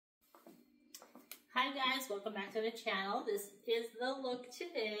Hi guys, welcome back to the channel. This is the look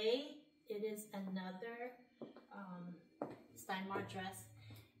today. It is another Steinmart dress,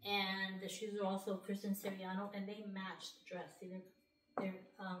 and the shoes are also Christian Siriano, and they match the dress. See, they're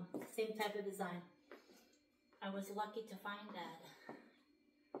same type of design. I was lucky to find that.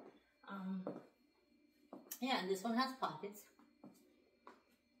 Yeah, and this one has pockets,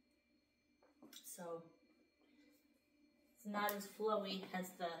 so it's not as flowy as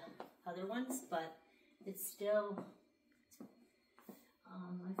the other ones, but it's still,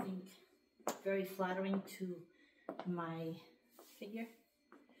 I think, very flattering to my figure.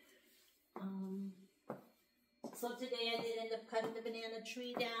 So today I did end up cutting the banana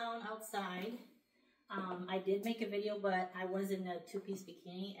tree down outside. I did make a video, but I was in a two-piece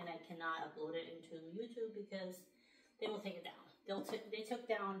bikini, and I cannot upload it into YouTube because they will take it down. They took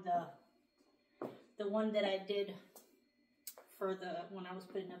down the one that I did for when I was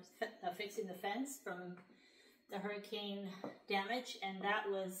putting up fixing the fence from the hurricane damage, and that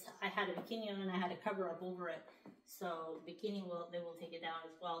was, I had a bikini on and I had a cover up over it, so bikini they will take it down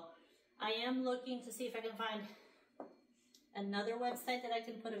as well. I am looking to see if I can find another website that I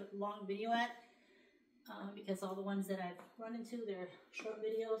can put a long video at, because all the ones that I've run into, they're short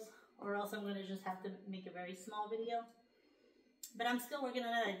videos, or else I'm going to just have to make a very small video. But I'm still working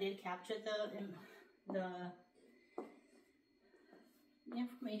on it. I did capture the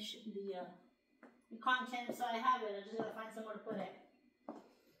information, the content, so I have it. I just gotta find somewhere to put it.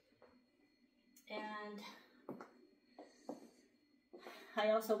 And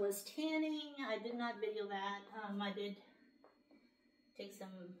I also was tanning. I did not video that. I did take some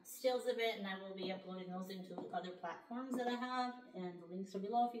stills of it, and I will be uploading those into other platforms that I have, and the links are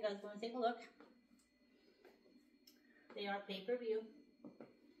below if you guys want to take a look. They are pay-per-view,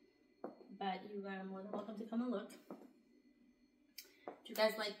 but you are more than welcome to come and look. Do you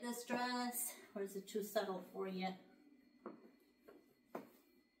guys like this dress, or is it too subtle for you?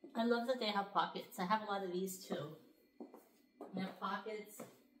 I love that they have pockets. I have a lot of these too. They have pockets.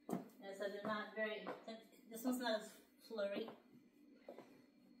 As I said, they're not very, this one's not as flurry.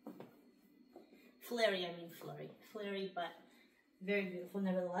 Flurry, but very beautiful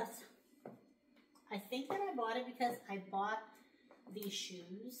nevertheless. I think that I bought it because I bought these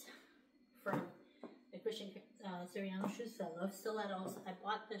shoes from the Christian Siriano shoes, so I love stilettos. I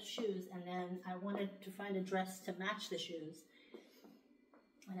bought the shoes, and then I wanted to find a dress to match the shoes.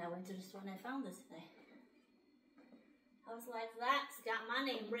 And I went to the store and I found this thing. I was like, that's got my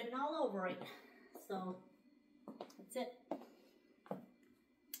name written all over it. So that's it.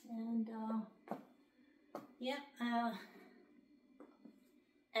 And yeah,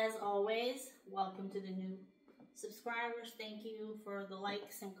 as always, welcome to the new subscribers. Thank you for the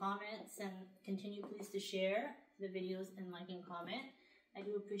likes and comments, and continue please to share the videos and like and comment. I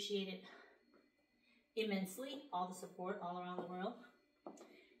do appreciate it immensely, all the support all around the world.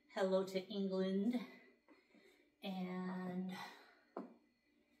 Hello to England and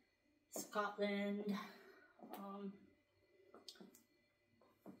Scotland,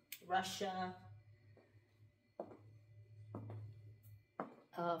 Russia,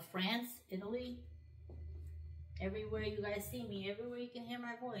 France, Italy, everywhere you guys see me, everywhere you can hear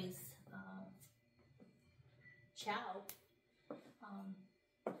my voice. Ciao.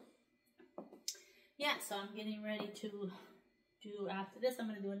 Yeah, so I'm getting ready to do, after this, I'm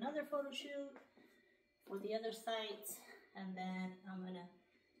going to do another photo shoot for the other sites, and then I'm going to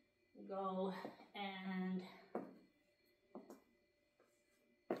go and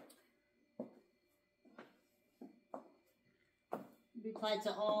reply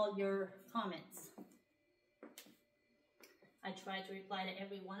to all your comments. I try to reply to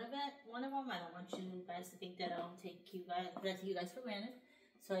every one of them. I don't want you guys to think that I don't take you guys for granted.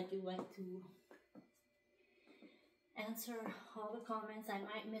 So I do like to answer all the comments. I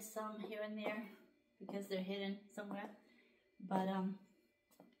might miss some here and there because they're hidden somewhere, but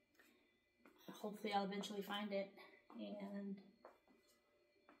hopefully I'll eventually find it and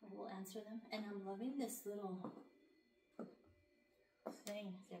I will answer them. And I'm loving this little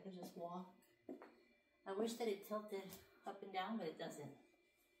thing, so I could just walk. I wish that it tilted up and down, but it doesn't.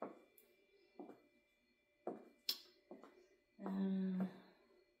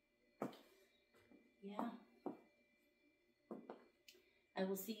 Yeah. I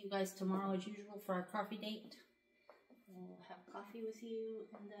will see you guys tomorrow as usual for our coffee date. We'll have coffee with you,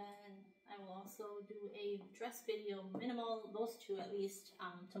 and then I will also do a dress video, minimal, those two at least,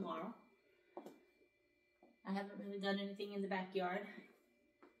 tomorrow. I haven't really done anything in the backyard.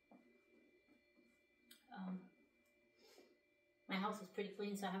 My house is pretty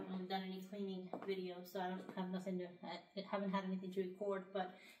clean, so I haven't really done any cleaning videos, so I don't have nothing to, I haven't had anything to record,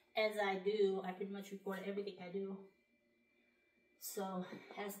 but as I do, I pretty much record everything I do. So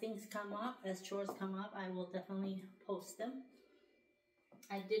as things come up, as chores come up, I will definitely post them.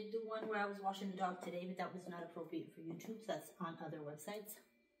 I did do one where I was washing the dog today, but that was not appropriate for YouTube, so that's on other websites.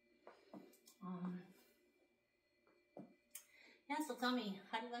 Yeah, so tell me,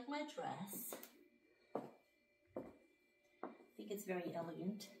 how do you like my dress? I think it's very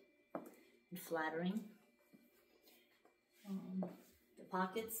elegant and flattering. The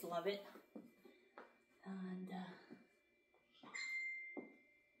pockets, love it. And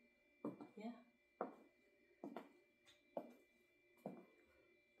yeah.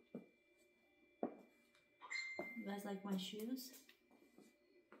 You guys like my shoes?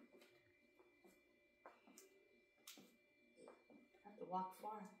 I have to walk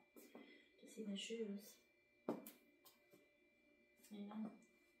far to see the shoes. Yeah.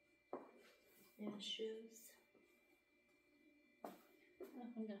 Yeah, shoes. Oh,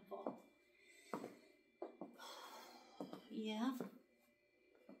 I'm gonna fall. Yeah.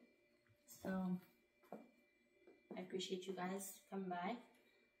 So I appreciate you guys coming by.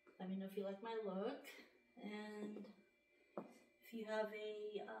 Let me know if you like my look, and if you have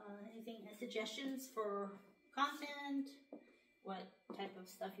anything, suggestions for content, what type of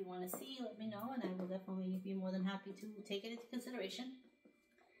stuff you want to see, let me know, and I will definitely be more than happy to take it into consideration.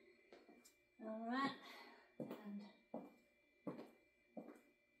 All right, and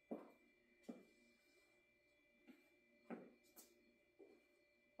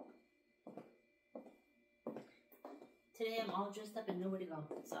today I'm all dressed up and nowhere to go,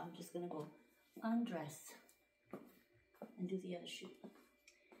 so I'm just gonna go undress and do the other shoot.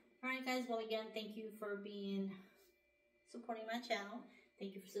 All right, guys. Well, again, thank you for supporting my channel.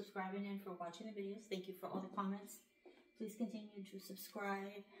 Thank you for subscribing and for watching the videos. Thank you for all the comments. Please continue to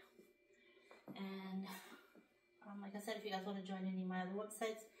subscribe. And like I said, if you guys want to join any of my other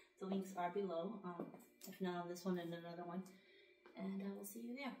websites, the links are below. If not on this one, and another one. And I will see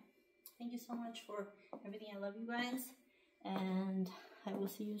you there. Thank you so much for everything. I love you guys. And I will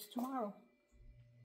see you tomorrow.